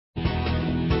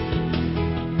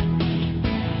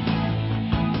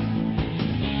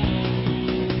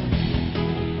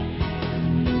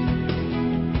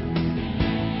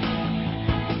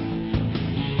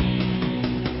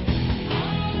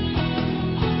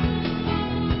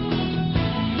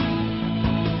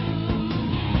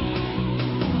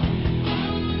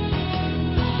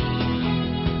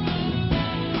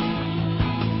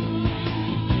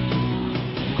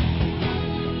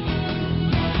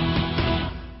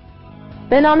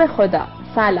به نام خدا.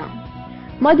 سلام.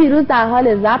 ما دیروز در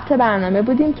حال ضبط برنامه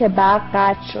بودیم که برق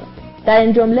قطع شد. در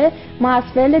این جمله ما از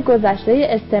فعل گذشته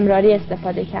استمراری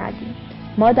استفاده کردیم.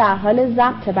 ما در حال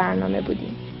ضبط برنامه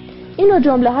بودیم. این نوع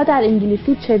جمله ها در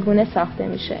انگلیسی چگونه ساخته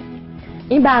میشه؟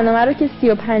 این برنامه رو که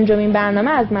 35مین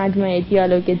برنامه از مجموعه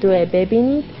دیالوگ 2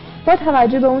 ببینید، با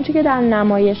توجه به اونچه که در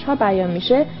نمایش ها بیان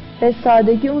میشه به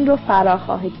سادگی اون رو فرا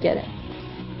خواهید گرفت.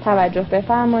 توجه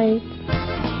بفرمایید.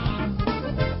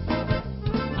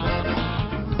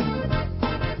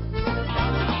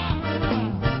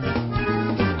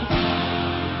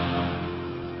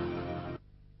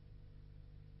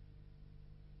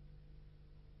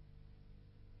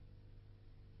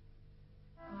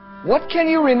 What can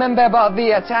you remember about the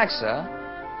attack, sir?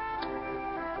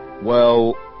 Well,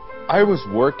 I was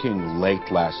working late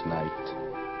last night.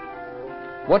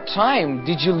 What time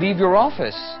did you leave your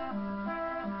office?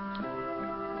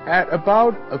 At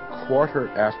about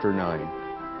 9:15.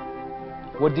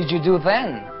 What did you do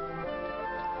then?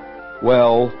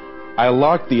 Well, I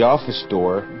locked the office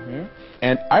door,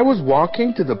 and I was walking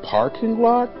to the parking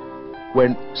lot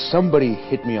when somebody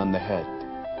hit me on the head.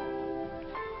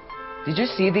 Did you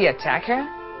see the attacker?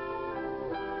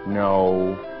 No.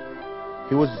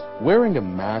 He was wearing a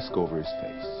mask over his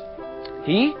face.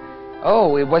 He? Oh,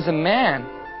 it was a man.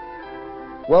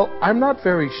 Well, I'm not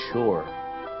very sure.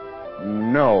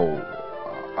 No,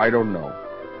 I don't know.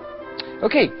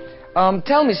 Okay,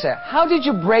 tell me, sir, how did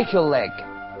you break your leg?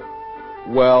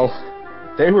 Well,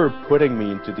 they were putting me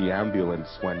into the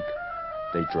ambulance when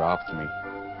they dropped me.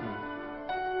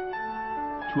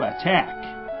 To attack.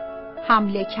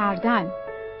 حمله کردن.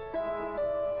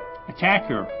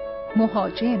 Attacker.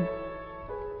 مهاجم.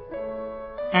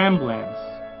 Ambulance.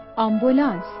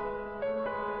 آمبولانس.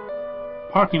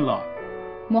 Parking lot.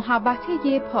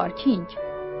 محوطه پارکینگ.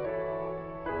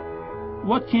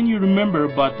 What can you remember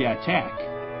about the attack?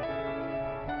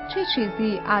 چه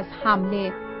چیزی از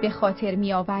حمله به خاطر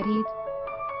می آورید؟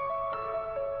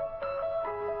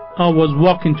 I was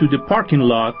walking to the parking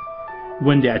lot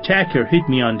when the attacker hit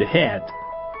me on the head.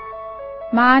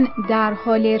 من در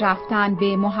حال رفتن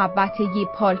به محوطه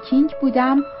پارکینگ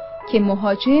بودم که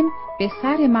مهاجم به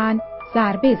سر من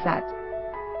ضربه زد.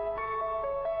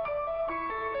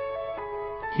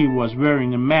 He was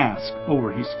wearing a mask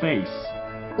over his face.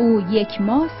 او یک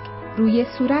ماسک روی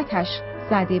صورتش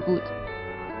زده بود.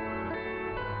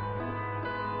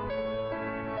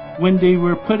 When they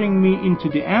were putting me into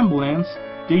the ambulance,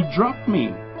 they dropped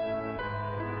me.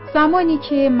 زمانی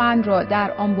که من را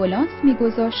در آمبولانس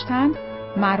می‌گذاشتند،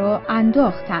 مرا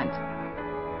انداختند.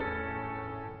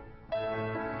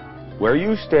 Were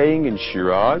you staying in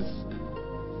Shiraz?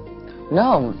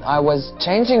 No, I was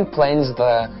changing planes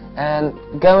there and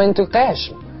going to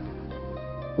Qeshm.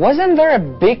 Wasn't there a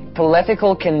big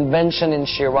political convention in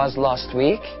Shiraz last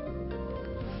week?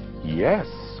 Yes,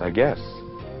 I guess.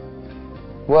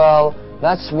 Well,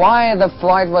 that's why the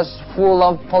flight was full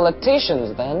of politicians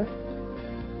then.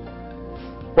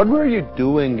 What were you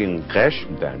doing in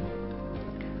Qeshm then?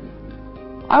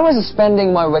 I was spending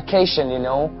my vacation, you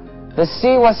know. The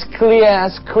sea was clear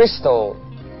as crystal.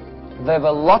 There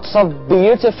were lots of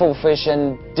beautiful fish and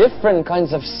different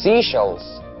kinds of seashells.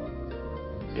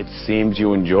 It seems you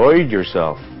enjoyed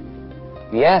yourself.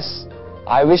 Yes,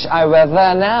 I wish I were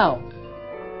there now.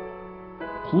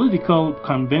 Political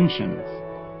conventions.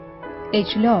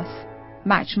 اجلاس،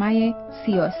 مجمع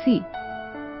سیاسی.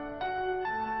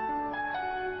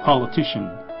 Politician.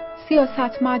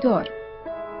 سیاستمدار.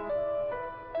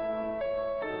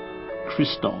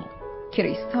 Crystal.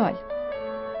 کریستال.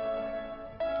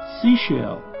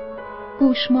 Seashell.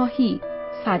 گوشماهی،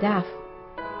 صدف.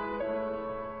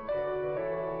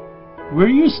 Were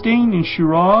you staying in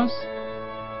Shiraz?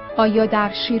 آیا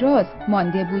در شیراز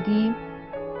مانده بودی؟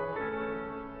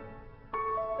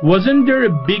 Wasn't there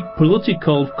a big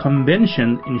political convention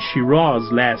in Shiraz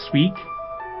last week?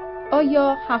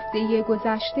 آیا هفته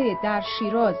گذشته در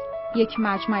شیراز یک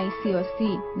مجمع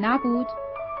سیاسی نبود؟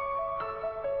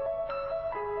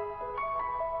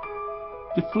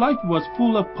 The flight was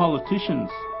full of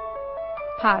politicians.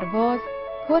 پرواز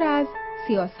پر از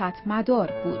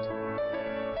سیاستمدار بود.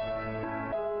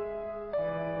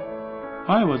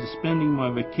 I was spending my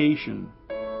vacation.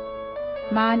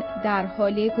 من در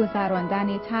حال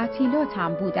گذراندن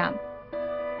تعطیلاتم بودم.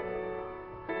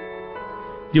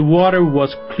 The water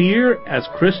was clear as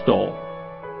crystal.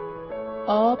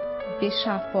 آب به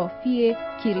شفافی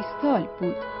کریستال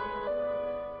بود.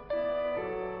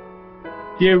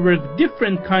 There were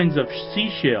different kinds of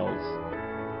seashells.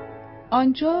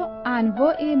 آنجا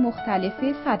انواع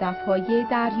مختلف صدف‌های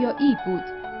دریایی بود.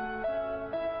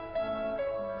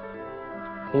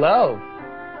 Hello.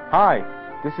 Hi.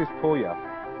 this is Puya.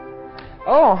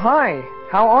 Oh, hi.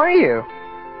 How are you?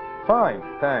 Fine,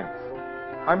 thanks.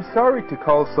 I'm sorry to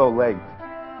call so late.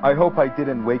 I hope I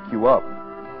didn't wake you up.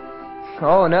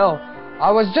 Oh, no.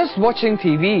 I was just watching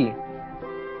TV.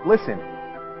 Listen,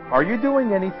 are you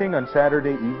doing anything on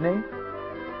Saturday evening?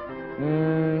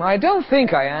 I don't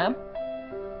think I am.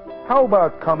 How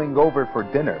about coming over for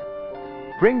dinner?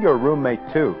 Bring your roommate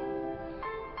too.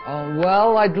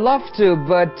 Well, I'd love to,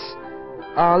 but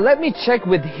let me check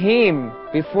with him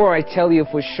before I tell you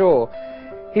for sure.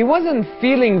 He wasn't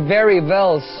feeling very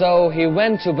well, so he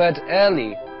went to bed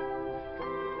early.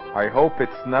 I hope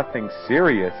it's nothing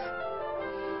serious.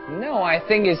 No, I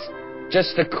think it's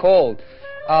just a cold.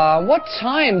 What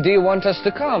time do you want us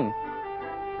to come?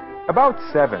 About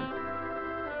 7.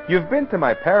 You've been to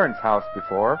my parents' house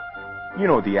before. You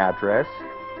know the address.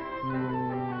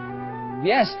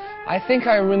 Yes, I think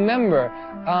I remember.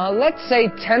 Let's say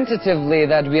tentatively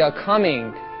that we are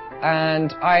coming,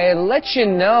 and I'll let you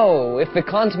know if we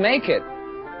can't make it.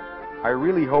 I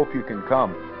really hope you can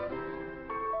come.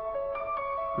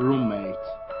 Roommate.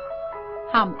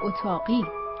 هم اتاقی.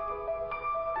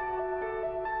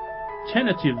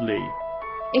 Tentatively.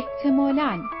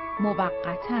 احتمالاً.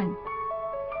 موقتاً.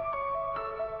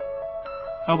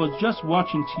 I was just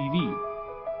watching TV.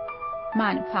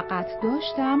 من فقط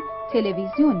داشتم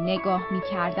تلویزیون نگاه می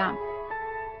کردم.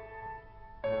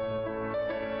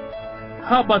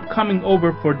 How about coming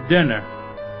over for dinner?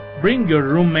 Bring your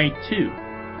roommate too.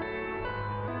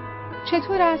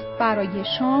 چطور است برای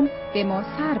شام به ما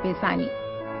سر بزنی؟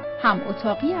 هم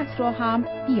اتاقیت را هم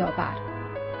بیاور.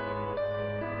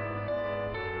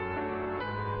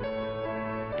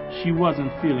 She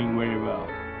wasn't feeling very well.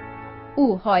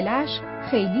 او حالش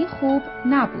خیلی خوب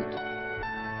نبود.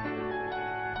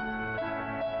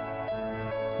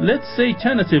 Let's say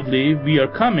tentatively we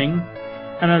are coming,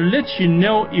 and I'll let you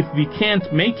know if we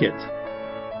can't make it.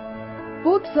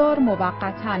 بگذار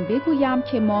موقتاً بگویم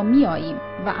که ما میاییم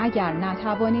و اگر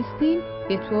نتوانستیم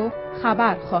به تو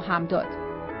خبر خواهم داد.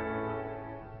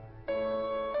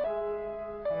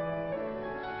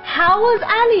 How was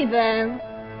Ali then?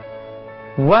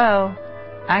 Well,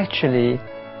 actually,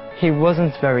 he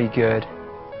wasn't very good.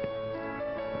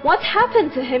 What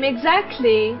happened to him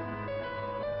exactly?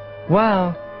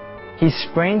 Well, he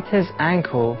sprained his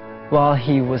ankle while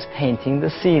he was painting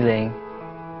the ceiling.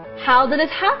 How did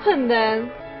it happen then?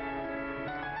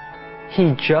 He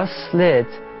just slid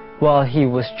while he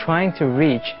was trying to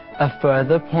reach a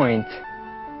further point.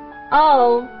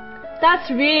 Oh, that's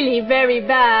really very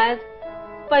bad.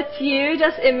 But you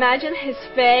just imagine his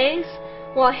face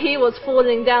while he was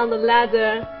falling down the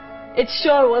ladder. It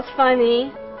sure was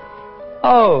funny.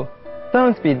 Oh,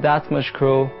 don't be that much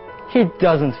cruel. He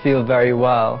doesn't feel very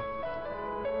well.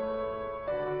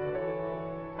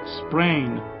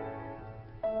 Sprain.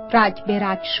 رگ به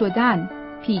رگ شدن،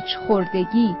 پیچ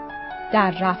خوردگی،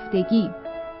 در رفتگی.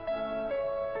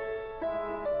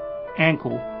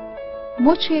 Ankle.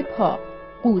 مچ پا،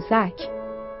 قوزک.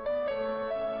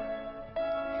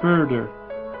 Further.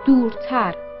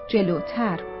 دورتر،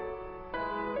 جلوتر.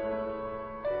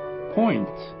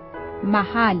 Point.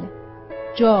 محل،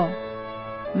 جا،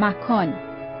 مکان،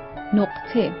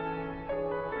 نقطه.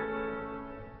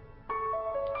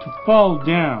 To fall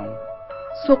down.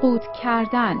 سقوط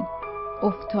کردن،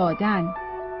 افتادن.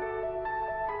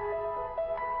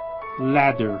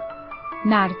 Ladder.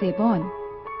 نردبان.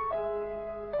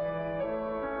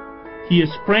 He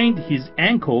sprained his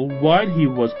ankle while he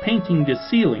was painting the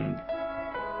ceiling.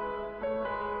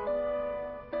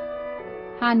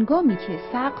 هنگامی که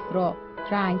سقف را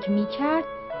رنگ می کرد،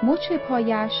 مچ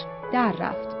پایش در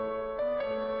رفت.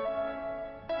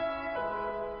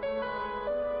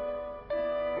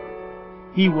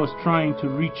 He was trying to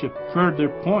reach a further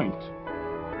point.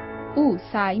 او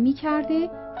سعی می کرده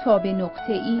تا به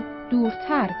نقطه‌ای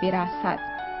دورتر برسد.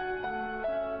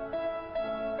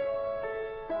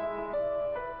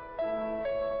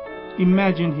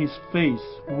 Imagine his face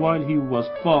while he was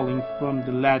falling from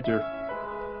the ladder.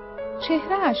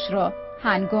 چهره‌اش را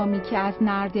هنگامی که از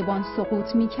نردبان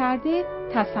سقوط می کرده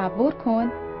تصور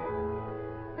کن.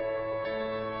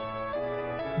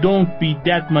 Don't be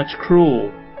that much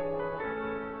cruel.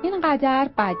 اینقدر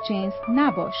بدجنس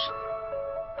نباش.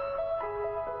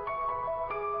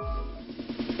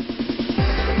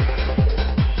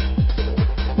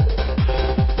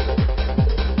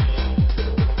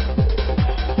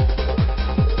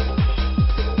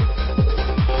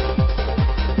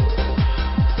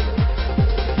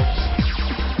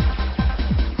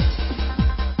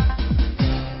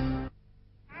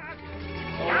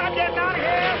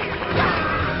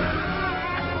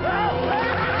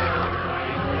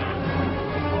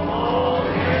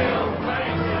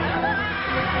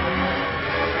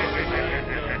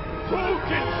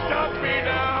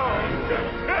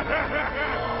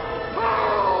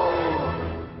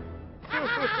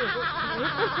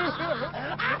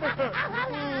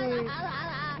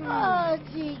 Oh,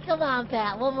 gee, come on,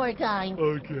 Pat, one more time.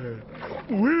 Okay.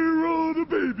 We're on a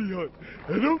baby hunt.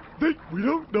 I don't think we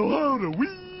don't know how to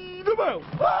weed them out.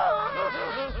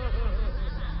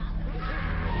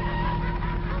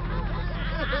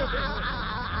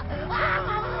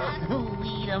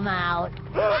 Weed them out.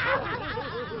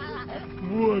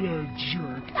 What a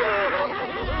jerk.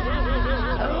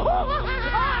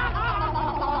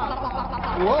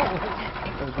 Whoa,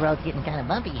 the road's getting kind of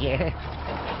bumpy here.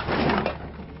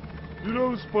 You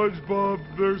know, SpongeBob,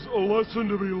 there's a lesson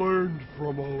to be learned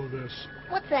from all of this.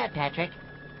 What's that, Patrick?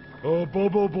 A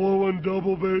bubble blowing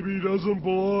double baby doesn't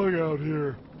belong out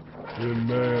here in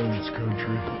man's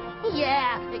country.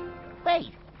 Yeah.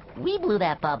 Wait, we blew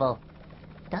that bubble.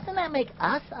 Doesn't that make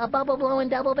us a bubble blowing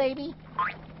double baby?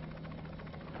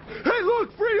 Hey,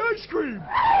 look, free ice cream!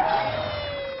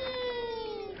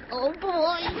 Oh,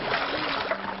 boy.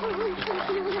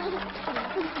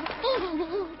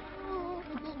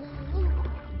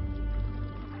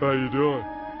 How you doing?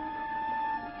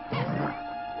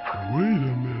 Wait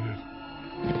a minute.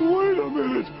 Wait a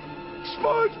minute.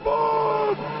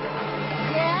 SpongeBob!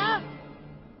 Yeah?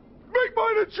 Make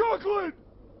mine a chocolate!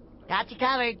 Got you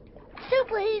covered. Two,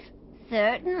 please.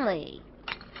 Certainly.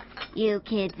 You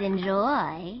kids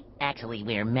enjoy. Actually,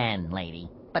 we're men, lady.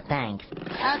 But thanks.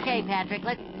 Okay, Patrick,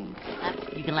 let's...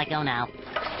 you can let go now.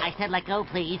 I said let go,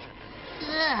 please.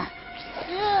 Ugh.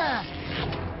 Ugh.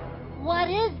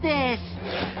 What is this?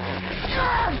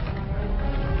 Ugh.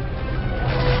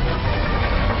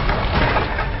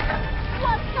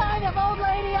 What kind of old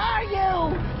lady are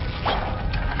you?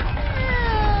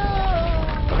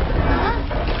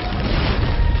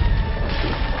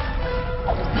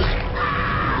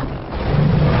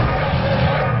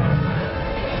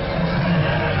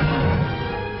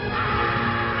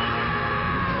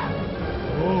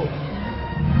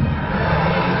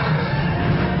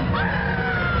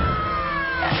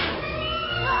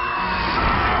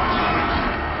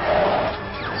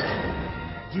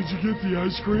 Did you get the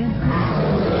ice cream?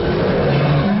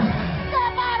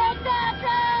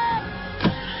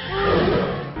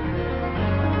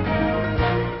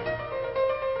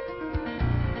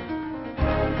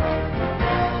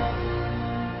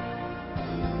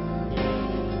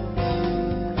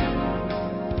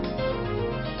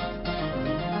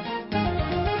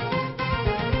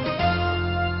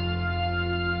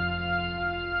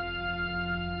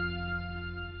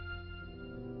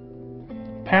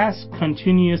 Past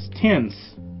continuous tense.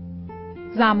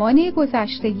 زمان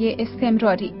گذشته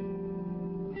استمراری.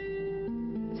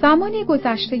 زمان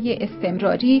گذشته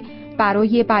استمراری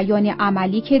برای بیان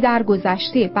عملی که در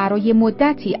گذشته برای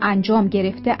مدتی انجام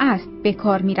گرفته است به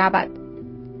کار می رود.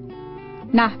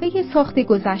 نحوه ساخت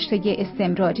گذشته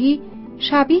استمراری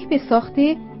شبیه به ساخت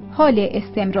حال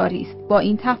استمراری است، با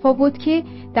این تفاوت که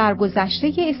در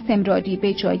گذشته استمراری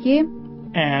به جای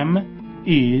am,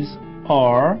 is,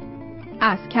 are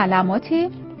از کلمات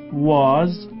was,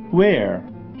 were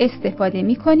استفاده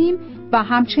می کنیم و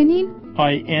همچنین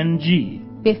ing.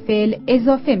 به فعل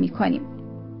اضافه می کنیم.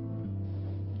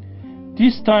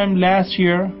 This time last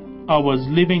year I was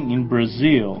living in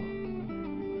Brazil.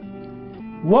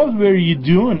 What were you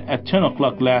doing at 10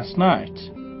 o'clock last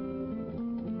night?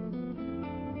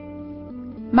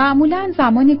 معمولاً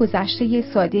زمان گذشته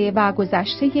ساده و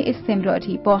گذشته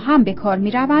استمراری با هم به کار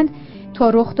می روند تا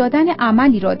رخ دادن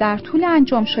عملی را در طول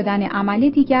انجام شدن عمل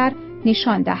دیگر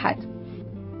نشان دهد.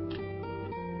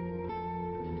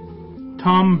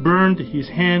 Tom burned his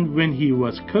hand when he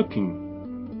was cooking.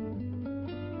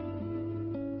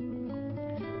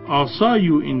 I saw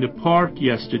you in the park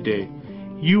yesterday.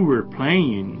 You were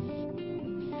playing.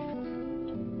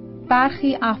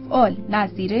 برخی افعال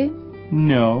نظیر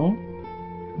know,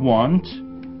 want,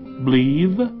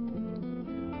 believe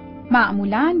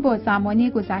معمولاً با زمان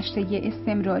گذشته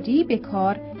استمراری به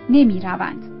کار نمی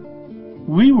روند.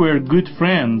 We were good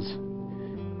friends.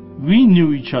 We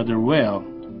knew each other well.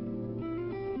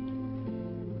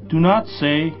 Do not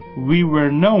say we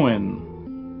were known.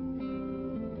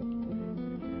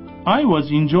 I was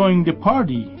enjoying the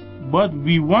party, but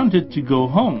we wanted to go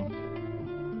home.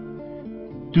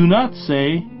 Do not say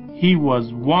he was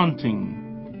wanting.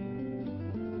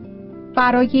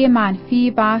 برای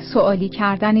منفی و سوالی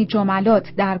کردن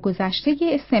جملات در گذشته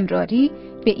استمراری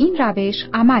به این روش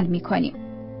عمل می کنیم.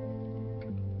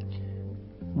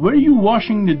 Were you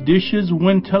washing the dishes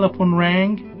when telephone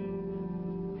rang?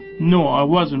 No, I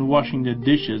wasn't washing the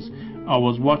dishes. I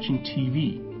was watching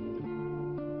TV.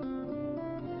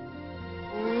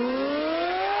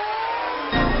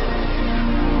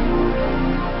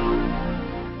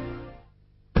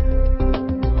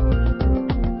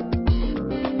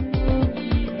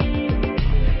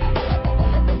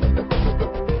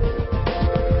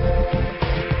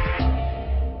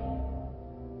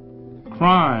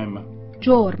 crime,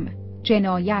 جرم،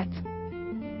 جنایت.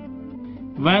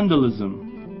 vandalism,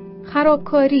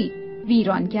 خرابکاری،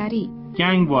 ویرانگری.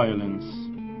 gang violence,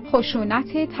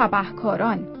 خشونت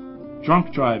تبهکاران. drunk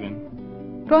driving,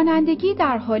 رانندگی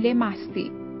در حال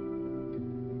مستی.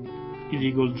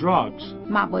 illegal drugs,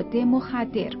 مواد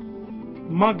مخدر.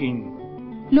 mugging,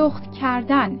 لخت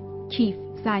کردن، کیف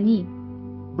زنی.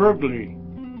 burglary,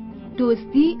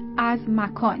 دزدی از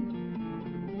مکان.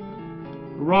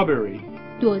 robbery,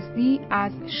 دزدی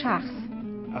از شخص.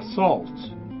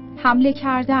 assault, حمله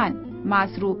کردن،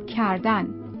 مضروب کردن.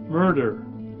 murder,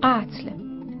 قتل.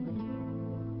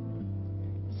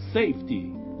 safety.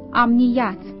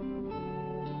 امنیت.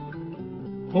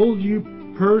 Hold your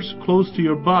purse close to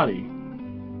your body.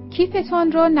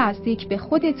 کیفتان را نزدیک به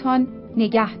خودتان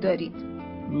نگه دارید.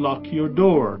 Lock your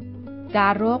door.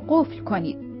 در را قفل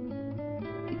کنید.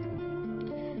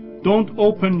 Don't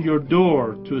open your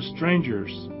door to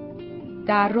strangers.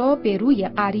 در را به روی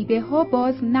غریبه ها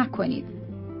باز نکنید.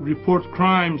 Report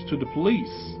crimes to the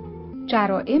police.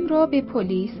 جرائم را به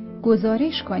پلیس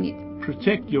گزارش کنید.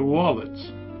 Protect your wallet.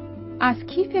 از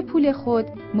کیف پول خود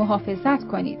محافظت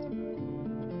کنید.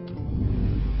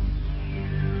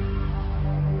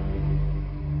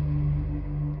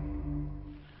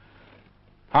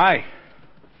 Hi.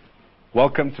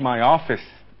 Welcome to my office.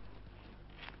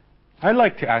 I'd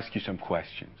like to ask you some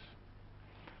questions.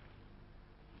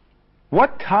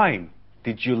 What time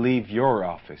did you leave your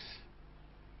office?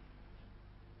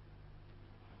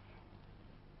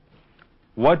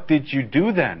 What did you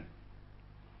do then?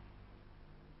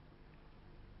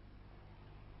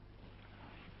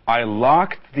 I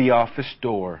locked the office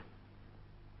door.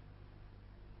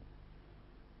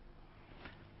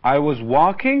 I was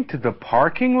walking to the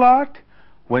parking lot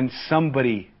when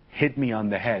somebody hit me on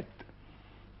the head.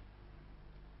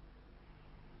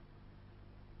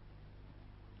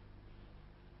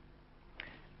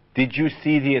 Did you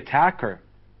see the attacker?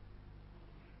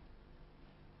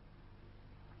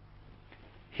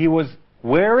 He was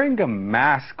wearing a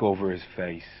mask over his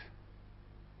face.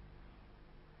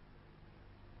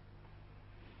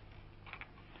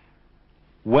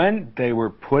 When they were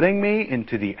putting me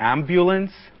into the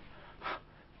ambulance,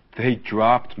 they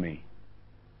dropped me.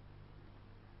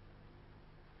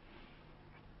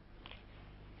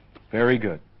 Very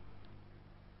good.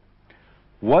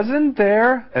 Wasn't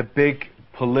there a big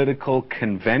political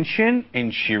convention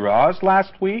in Shiraz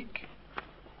last week?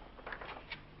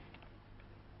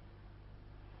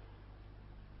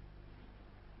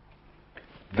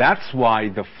 That's why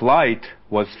the flight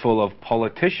was full of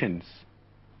politicians.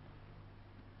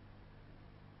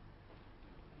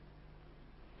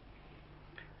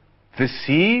 The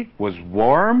sea was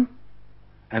warm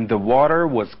and the water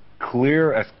was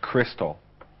clear as crystal.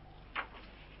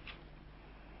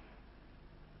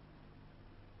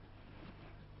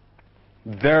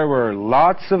 There were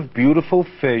lots of beautiful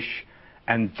fish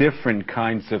and different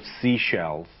kinds of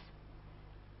seashells.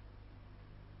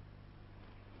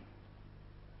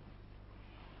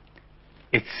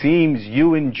 It seems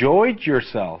you enjoyed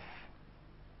yourself.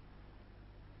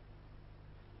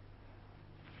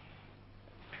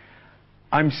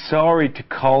 I'm sorry to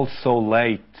call so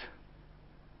late.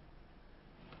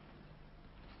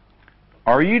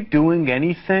 Are you doing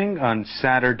anything on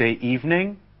Saturday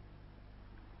evening?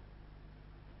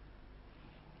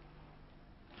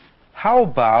 How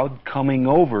about coming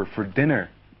over for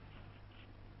dinner?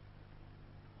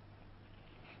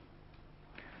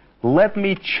 Let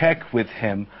me check with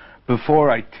him before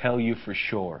I tell you for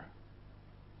sure.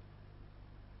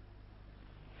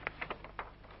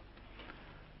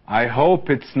 I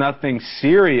hope it's nothing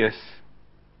serious.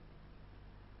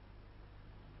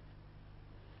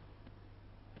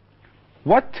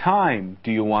 What time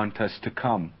do you want us to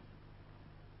come?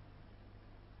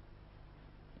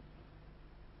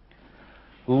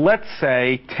 Let's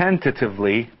say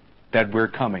tentatively that we're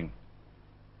coming.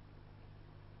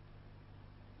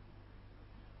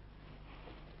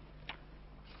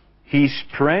 He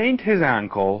sprained his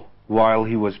ankle while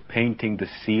he was painting the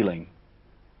ceiling.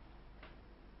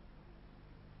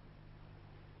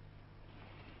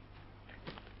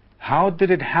 How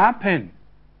did it happen?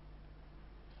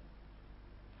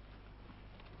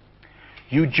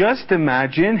 You just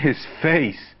imagine his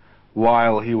face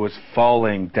while he was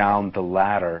falling down the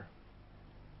ladder.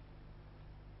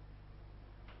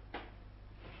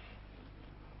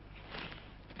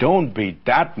 Don't be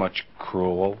that much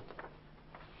cruel.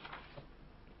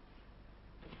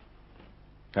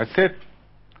 That's it.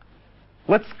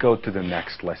 Let's go to the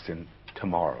next lesson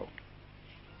tomorrow.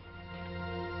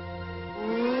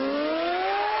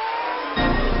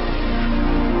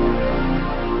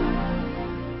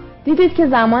 دیدید که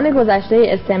زمان گذشته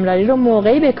استمراری رو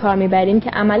موقعی به کار میبریم که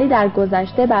عملی در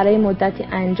گذشته برای مدتی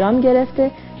انجام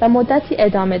گرفته و مدتی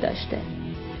ادامه داشته.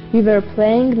 We were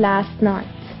playing last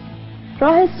night.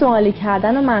 راه سوالی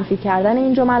کردن و منفی کردن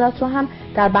این جملات رو هم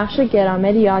در بخش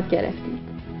گرامر یاد گرفتید.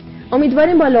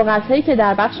 امیدواریم با لغت‌هایی که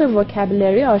در بخش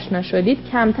وکابولری آشنا شدید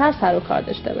کمتر سر و کار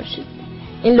داشته باشید.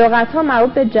 این لغت‌ها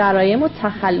مربوط به جرایم و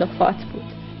تخلفات بود.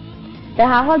 به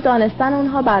هر حال دانستن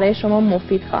اونها برای شما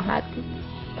مفید خواهد بود.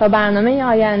 تا برنامه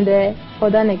آینده،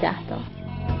 خدا نگهدار.